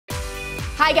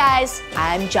Hi guys,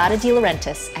 I'm Giada De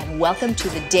Laurentiis and welcome to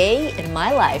the day in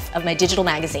my life of my digital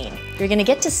magazine. You're gonna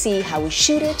get to see how we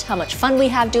shoot it, how much fun we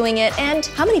have doing it, and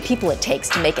how many people it takes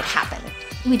to make it happen.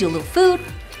 We do a little food,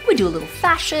 we do a little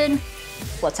fashion.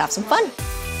 Let's have some fun.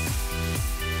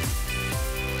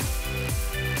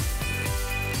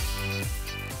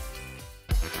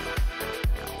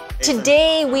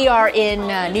 Today we are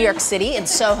in New York City, in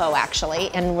Soho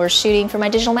actually, and we're shooting for my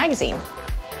digital magazine.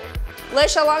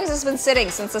 Lish, how long has this been sitting?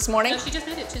 Since this morning? No, she just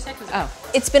made it 2 seconds ago. Oh.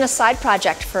 It's been a side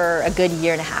project for a good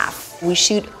year and a half. We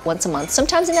shoot once a month,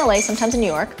 sometimes in LA, sometimes in New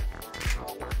York.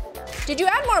 Did you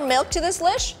add more milk to this,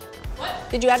 Lish? What?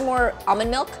 Did you add more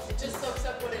almond milk? It just soaks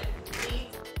up what it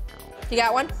needs. You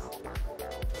got one?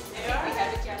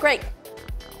 Yeah. Great.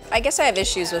 I guess I have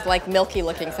issues with like milky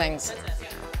looking things.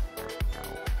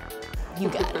 You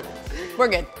got it. We're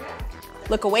good.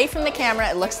 Look away from the camera,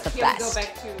 it looks the best.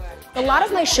 A lot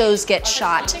of my shows get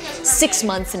shot 6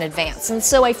 months in advance, and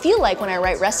so I feel like when I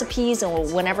write recipes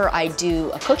and whenever I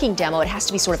do a cooking demo, it has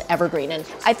to be sort of evergreen. And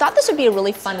I thought this would be a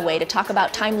really fun way to talk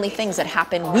about timely things that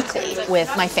happen weekly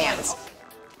with my fans.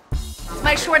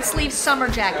 My short sleeve summer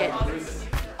jacket.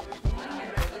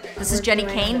 This is Jenny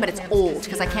Kane, but it's old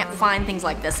because I can't find things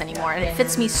like this anymore, and it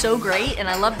fits me so great. And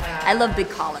I love big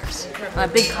collars. I'm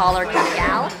a big collar kind of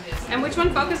gal. And which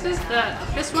one focuses?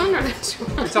 This one or this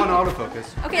one? It's on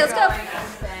autofocus. Okay, let's go.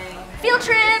 Field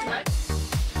trip.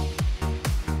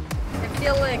 I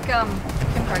feel like Kim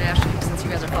Kardashian since you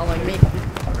guys are following me.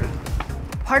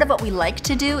 Part of what we like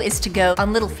to do is to go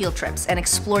on little field trips and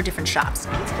explore different shops.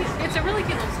 It's a really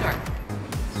cute little store.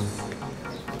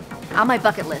 On my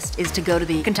bucket list is to go to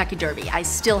the Kentucky Derby. I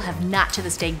still have not to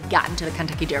this day gotten to the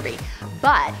Kentucky Derby,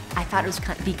 but I thought it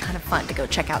would be kind of fun to go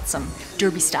check out some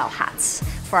Derby style hats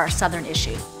for our Southern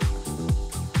issue.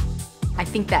 I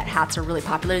think that hats are really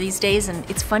popular these days, and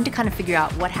it's fun to kind of figure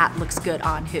out what hat looks good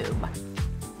on whom.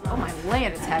 Oh my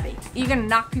land, it's heavy. You're gonna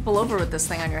knock people over with this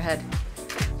thing on your head.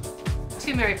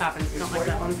 Two Mary Poppins. Don't like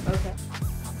that one. Okay.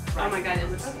 Oh my god, it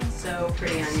looks so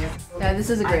pretty on you. Yeah, this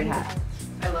is a great hat.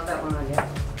 I love that one on you.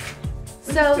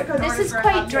 So this is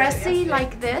quite dressy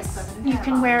like this. You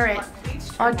can wear it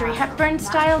Audrey Hepburn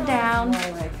style down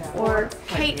or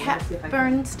Kate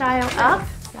Hepburn style up.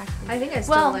 I think I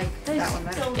still like that one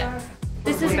better. Yeah.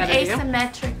 This is an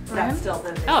asymmetric brim.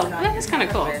 Oh, that's kind of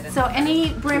cool. So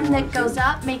any brim that goes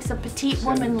up makes a petite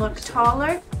woman look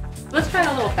taller. Let's try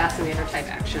a little fascinator type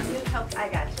action. I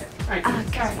got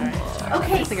you.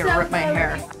 Okay, I think I ripped my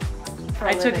hair.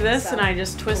 I took this and I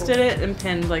just twisted it and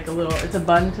pinned like a little, it's a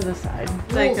bun to the side.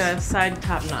 It's like a side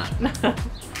top knot.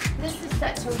 This is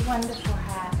such a wonderful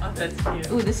hat. Oh, that's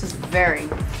cute. Ooh, this is very,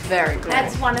 very cool.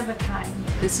 That's one of a kind.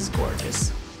 This is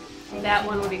gorgeous. That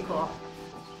one would be cool.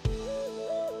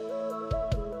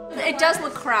 It does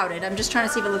look crowded. I'm just trying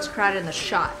to see if it looks crowded in the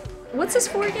shot. What's this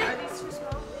for again?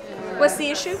 What's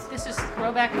the issue? This is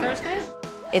Throwback Thursday?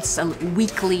 It's a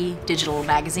weekly digital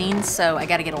magazine, so I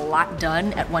gotta get a lot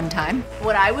done at one time.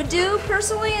 What I would do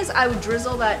personally is I would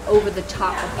drizzle that over the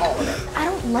top of all of it. I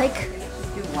don't like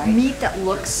meat that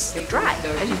looks dry.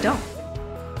 I just don't.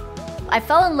 I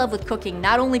fell in love with cooking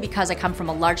not only because I come from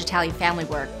a large Italian family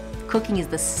where cooking is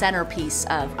the centerpiece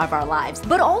of our lives,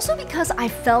 but also because I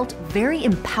felt very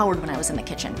empowered when I was in the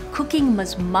kitchen. Cooking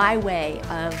was my way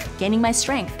of gaining my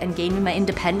strength and gaining my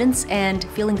independence and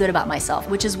feeling good about myself,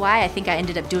 which is why I think I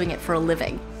ended up doing it for a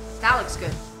living. That looks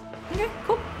good. Okay,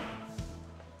 cool.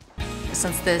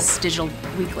 Since this digital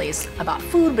weekly is about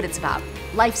food, but it's about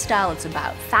lifestyle, it's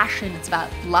about fashion, it's about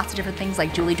lots of different things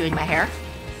like Julie doing my hair.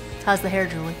 How's the hair,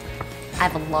 Julie? I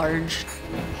have a large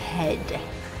head.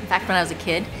 In fact, when I was a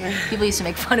kid, people used to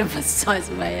make fun of the size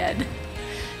of my head.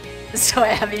 So I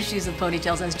have issues with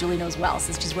ponytails, as Julie knows well,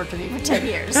 since she's worked with me for 10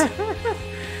 years.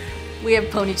 We have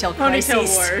ponytail crises.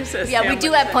 Ponytail wars. Yeah, we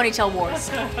do have ponytail wars.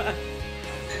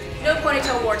 No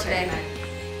ponytail war today.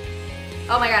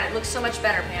 Oh my god, it looks so much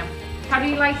better, Pam. How do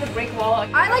you like the brick wall?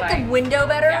 I like the window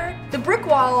better. Yeah. The brick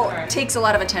wall takes a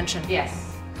lot of attention.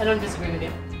 Yes. I don't disagree with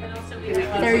you.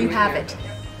 There you have it.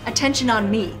 Attention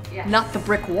on me, Yeah. not the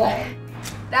brick wall.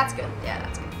 That's good. Yeah,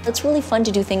 that's good. It's really fun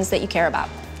to do things that you care about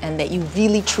and that you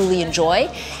really truly enjoy,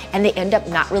 and they end up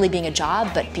not really being a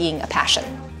job, but being a passion.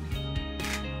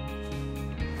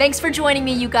 Thanks for joining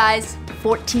me, you guys.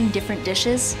 14 different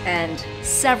dishes and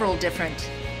several different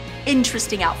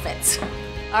interesting outfits.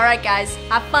 All right, guys,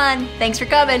 have fun. Thanks for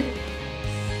coming.